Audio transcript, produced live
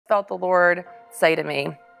felt the Lord say to me,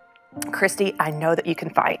 Christy, I know that you can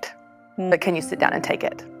fight, but can you sit down and take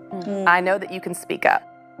it? I know that you can speak up,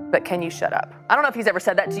 but can you shut up? I don't know if he's ever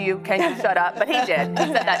said that to you, can you shut up? But he did. He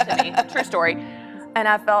said that to me. True story. And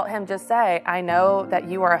I felt him just say, I know that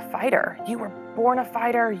you are a fighter. You were born a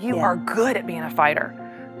fighter. You are good at being a fighter.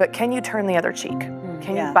 But can you turn the other cheek?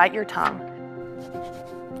 Can you bite your tongue?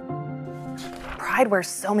 Pride wears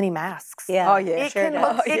so many masks. Yeah. Oh, yeah. It can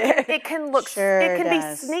look, it can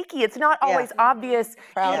be sneaky. It's not always obvious,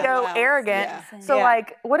 ego, arrogant. Yeah. So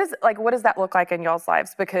like, what does that look like in y'all's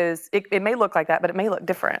lives? Because it may look like that, but it may look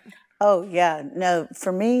different. Oh, yeah. No,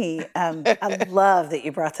 for me, I love that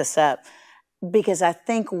you brought this up because I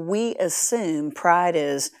think we assume pride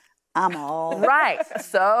is, I'm all. Right.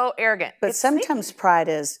 So arrogant. But sometimes pride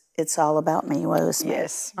is, it's all about me, woe is me.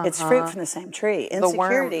 Yes. It's fruit from the same tree.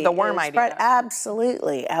 Insecurity. The worm is idea. pride.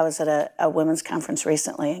 Absolutely. I was at a women's conference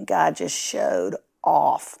recently and God just showed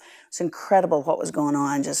off. It's incredible what was going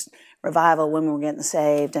on. Just revival, women were getting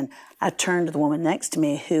saved. And I turned to the woman next to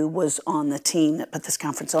me who was on the team that put this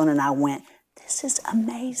conference on and I went, this is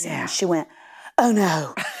amazing. Yeah. She went, oh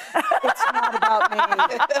no, it's not about me.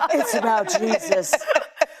 It's about Jesus.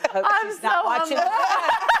 I'm so watching.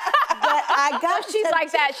 But I got she's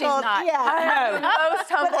like that, she's not. Yeah, I am the most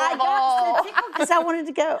humble I of all. because I wanted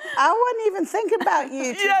to go. I wasn't even thinking about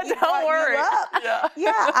you. Don't worry.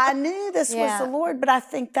 Yeah, I knew this was the Lord, but I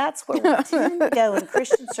think that's where we tend to go in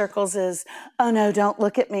Christian circles is, oh no, don't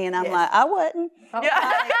look at me. And I'm like, I wasn't.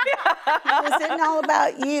 It wasn't all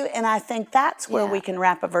about you. And I think that's where we can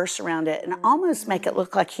wrap a verse around it and almost make it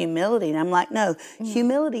look like humility. And I'm like, no,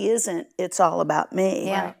 humility isn't, it's all about me.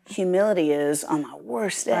 Yeah. Humility is, on my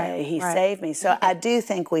worst day, he saved me. So I do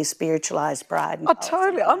think we spiritualize pride. And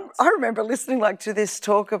Totally. I remember listening to this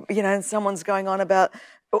talk of, and someone's going on about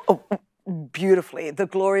beautifully the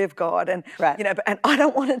glory of God, and and I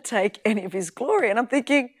don't want to take any of His glory, and I'm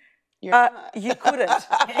thinking. You couldn't.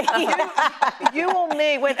 you or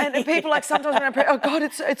me. And people sometimes when I pray, oh God,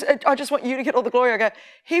 I just want you to get all the glory. I go,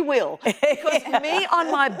 He will. Because me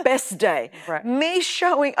on my best day, me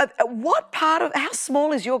showing, what part of, how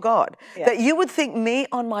small is your God? That you would think me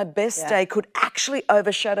on my best day could actually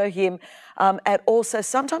overshadow Him at all. So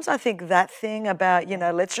sometimes I think that thing about,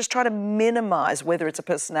 let's just try to minimize whether it's a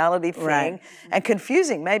personality thing and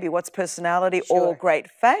confusing maybe what's personality or great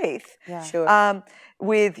faith.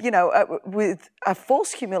 With a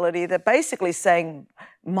false humility that basically is saying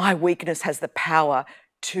my weakness has the power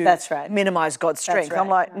to minimize God's strength. I'm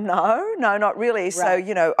like, no, not really.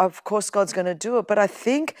 So, of course God's going to do it. But I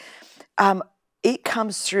think it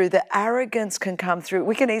comes through, the arrogance can come through.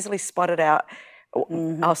 We can easily spot it out.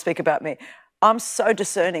 I'll speak about me. I'm so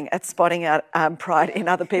discerning at spotting out pride in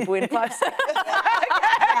other people in 5 seconds.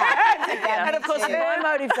 And of course, my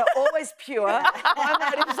motives are always pure. My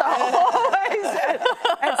motives are always.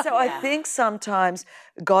 And so I think sometimes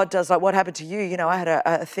God does, like what happened to you. I had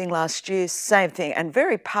a thing last year, same thing, and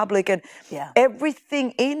very public, and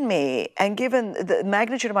everything in me. And given the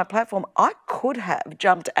magnitude of my platform, I could have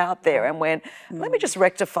jumped out there and went, let me just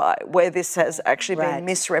rectify where this has actually been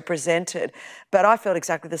misrepresented. But I felt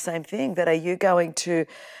exactly the same thing, that are you going to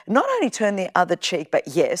not only turn the other cheek, but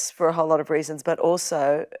yes, for a whole lot of reasons, but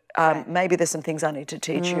also maybe there's some things I need to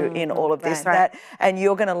teach you in all of this, and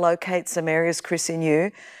you're going to locate some areas, Chris, in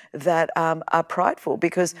you that are prideful,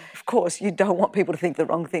 because of course you don't want people to think the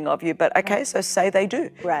wrong thing of you, but okay, so say they do.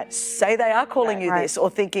 Say they are calling you this or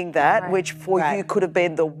thinking that, which for you could have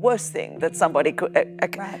been the worst thing that somebody could.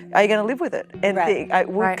 Are you going to live with it? And think,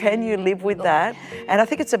 can you live with that? And I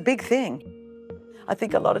think it's a big thing. I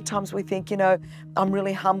think a lot of times we think, I'm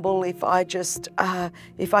really humble if I just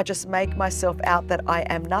make myself out that I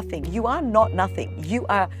am nothing. You are not nothing. You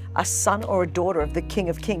are a son or a daughter of the King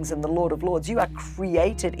of Kings and the Lord of Lords. You are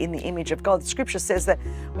created in the image of God. Scripture says that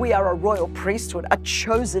we are a royal priesthood, a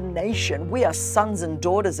chosen nation. We are sons and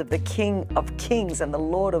daughters of the King of Kings and the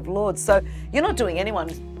Lord of Lords. So you're not doing anyone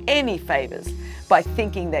any favors by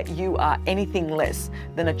thinking that you are anything less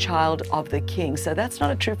than a child of the King. So that's not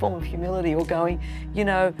a true form of humility, or going,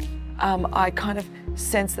 I kind of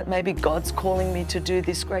sense that maybe God's calling me to do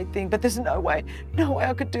this great thing, but there's no way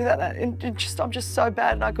I could do that. And I'm just so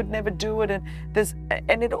bad and I could never do it.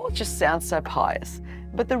 And it all just sounds so pious.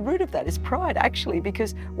 But the root of that is pride, actually,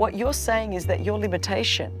 because what you're saying is that your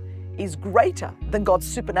limitation is greater than God's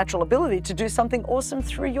supernatural ability to do something awesome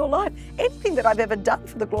through your life. Anything that I've ever done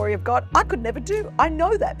for the glory of God, I could never do. I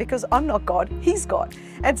know that because I'm not God, He's God.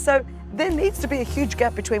 And so there needs to be a huge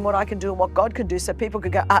gap between what I can do and what God can do, so people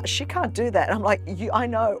could go, she can't do that. And I'm like, I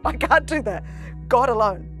know, I can't do that. God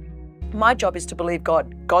alone. My job is to believe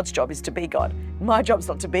God. God's job is to be God. My job's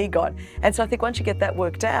not to be God. And so I think once you get that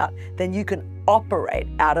worked out, then you can operate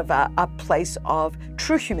out of a place of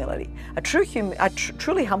true humility. A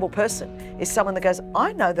truly humble person is someone that goes,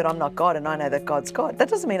 I know that I'm not God and I know that God's God. That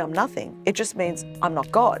doesn't mean I'm nothing. It just means I'm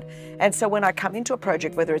not God. And so when I come into a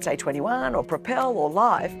project, whether it's A21 or Propel or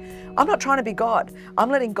Live, I'm not trying to be God. I'm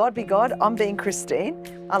letting God be God. I'm being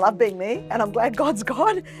Christine. I love being me and I'm glad God's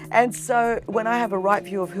God. And so when I have a right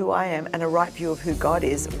view of who I am and a right view of who God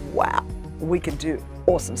is, wow, we can do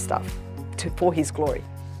awesome stuff for His glory.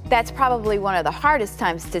 That's probably one of the hardest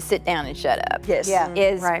times to sit down and shut up. Yes.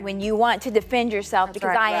 Is when you want to defend yourself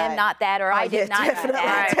because I am not that or I did not do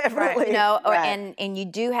that. Definitely. You know, or, and you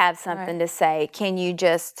do have something to say. Can you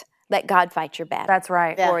just let God fight your battle? That's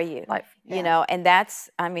right. For you. You know, and that's,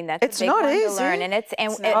 I mean, that's it's a big not one easy. to learn. And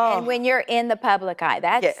and when you're in the public eye,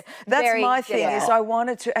 that's very my thing difficult. is I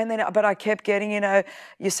wanted to, and then, but I kept getting, you know,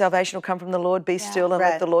 your salvation will come from the Lord, be still and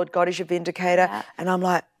let the Lord God is your vindicator. And I'm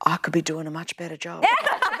like, I could be doing a much better job.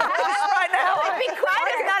 Right now. Being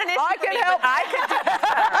quiet is not an issue. I can help. I can do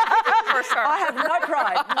that for sure. I have no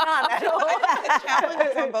pride. None at all. The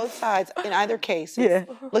challenge on both sides in either case is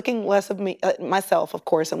looking less of me, myself, of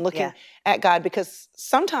course, and looking at God, because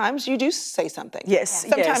sometimes you do say something. Yes.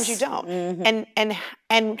 Sometimes you don't.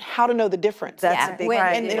 And how to know the difference. That's a big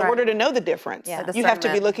And in order to know the difference, you have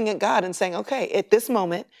to be looking at God and saying, okay, at this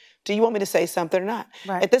moment, do you want me to say something or not?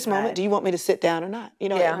 At this moment, do you want me to sit down or not? You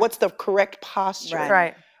know, what's the correct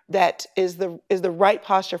posture? That is the right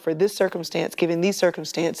posture for this circumstance, given these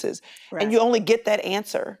circumstances. And you only get that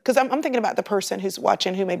answer. Because I'm thinking about the person who's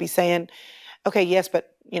watching who may be saying, okay, yes, but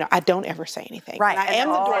you know, I don't ever say anything. Right. And I am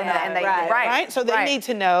the doormat. Right. So they need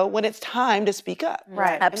to know when it's time to speak up.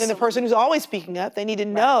 Right. And then the person who's always speaking up, they need to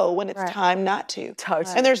know when it's time not to.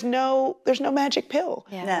 Totally. And there's no magic pill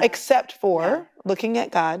except for looking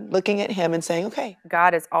at God, looking at Him and saying, okay.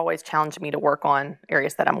 God has always challenged me to work on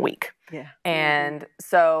areas that I'm weak. Yeah. And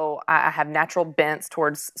so I have natural bents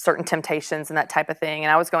towards certain temptations and that type of thing.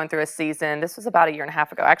 And I was going through a season, this was about 1.5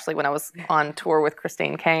 years ago, actually, when I was on tour with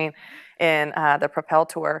Christine Caine in the Propel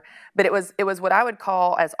tour. But it was what I would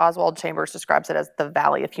call, as Oswald Chambers describes it, as the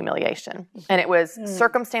valley of humiliation. And it was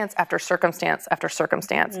circumstance after circumstance after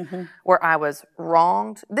circumstance where I was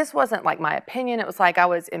wronged. This wasn't like my opinion. It was like I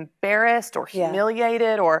was embarrassed or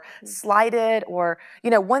humiliated or slighted or, you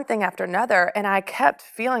know, one thing after another. And I kept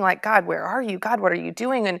feeling like, God, where are you? God, what are you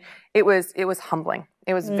doing? And it was humbling.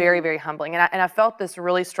 It was very, very humbling. And I felt this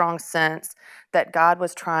really strong sense that God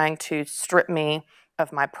was trying to strip me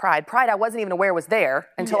of my pride. Pride I wasn't even aware was there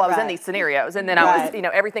until I was in these scenarios. And then I was, you know,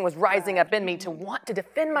 everything was rising up in me to want to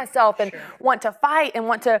defend myself and want to fight and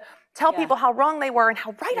want to tell people how wrong they were and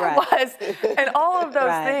how right I was and all of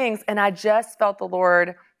those things. And I just felt the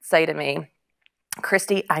Lord say to me,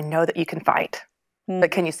 Christy, I know that you can fight, but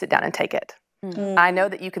can you sit down and take it? I know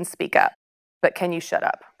that you can speak up, but can you shut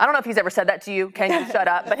up? I don't know if He's ever said that to you, can you shut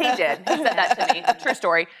up? But He did. He said that to me. True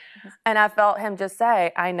story. And I felt Him just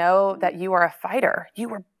say, I know that you are a fighter. You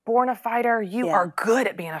were born a fighter. You are good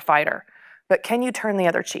at being a fighter. But can you turn the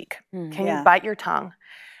other cheek? Can you bite your tongue?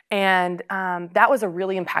 And that was a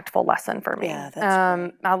really impactful lesson for me. Yeah,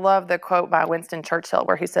 that's I love the quote by Winston Churchill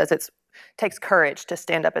where he says it takes courage to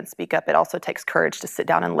stand up and speak up. It also takes courage to sit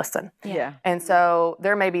down and listen. Yeah. And so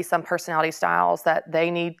there may be some personality styles that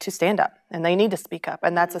they need to stand up and they need to speak up.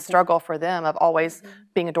 And that's a struggle for them of always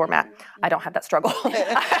being a doormat. I don't have that struggle.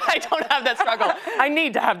 I don't have that struggle. I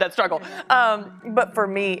need to have that struggle. But for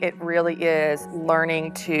me, it really is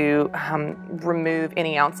learning to remove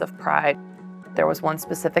any ounce of pride. There was one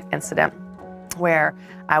specific incident where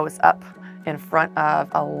I was up in front of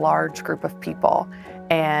a large group of people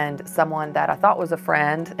and someone that I thought was a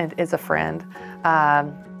friend and is a friend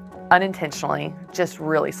unintentionally just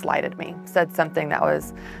really slighted me, said something that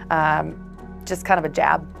was just kind of a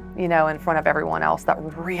jab, you know, in front of everyone else that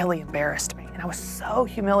really embarrassed me. And I was so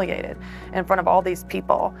humiliated in front of all these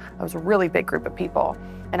people. It was a really big group of people.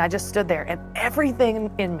 And I just stood there and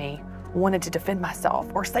everything in me wanted to defend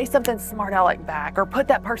myself or say something smart aleck back or put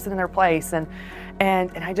that person in their place. And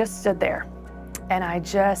I just stood there and I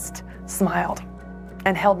just smiled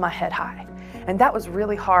and held my head high. And that was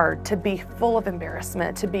really hard, to be full of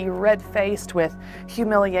embarrassment, to be red-faced with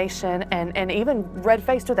humiliation and even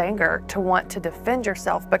red-faced with anger, to want to defend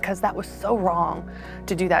yourself because that was so wrong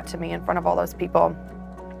to do that to me in front of all those people.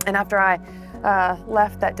 And after I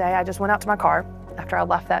left that day, I just went out to my car after I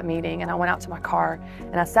left that meeting, and I went out to my car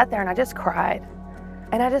and I sat there and I just cried.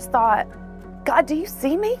 And I just thought, God, do you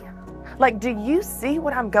see me? Like, do you see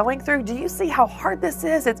what I'm going through? Do you see how hard this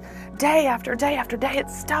is? It's day after day after day.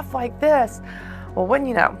 It's stuff like this. Well, wouldn't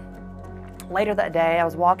you know, later that day, I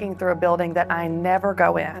was walking through a building that I never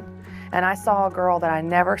go in. and I saw a girl that I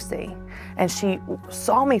never see, and she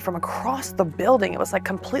saw me from across the building. It was like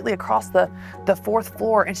completely across the 4th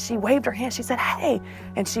floor, and she waved her hand. She said, "Hey,"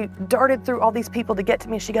 and she darted through all these people to get to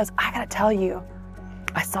me. She goes, "I gotta tell you,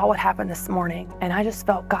 I saw what happened this morning, and I just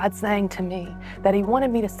felt God saying to me that he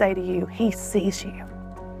wanted me to say to you, he sees you."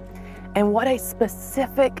 And what a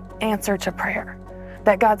specific answer to prayer,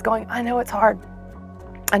 that God's going, I know it's hard.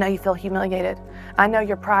 I know you feel humiliated. I know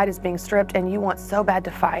your pride is being stripped and you want so bad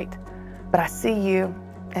to fight, but I see you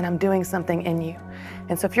and I'm doing something in you.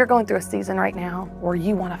 And so if you're going through a season right now where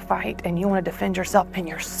you want to fight and you want to defend yourself and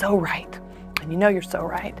you're so right, and you know you're so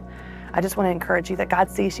right, I just want to encourage you that God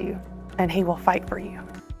sees you and he will fight for you.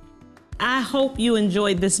 I hope you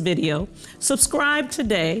enjoyed this video. Subscribe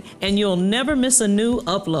today and you'll never miss a new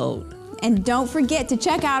upload. And don't forget to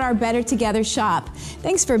check out our Better Together shop.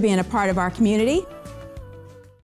 Thanks for being a part of our community.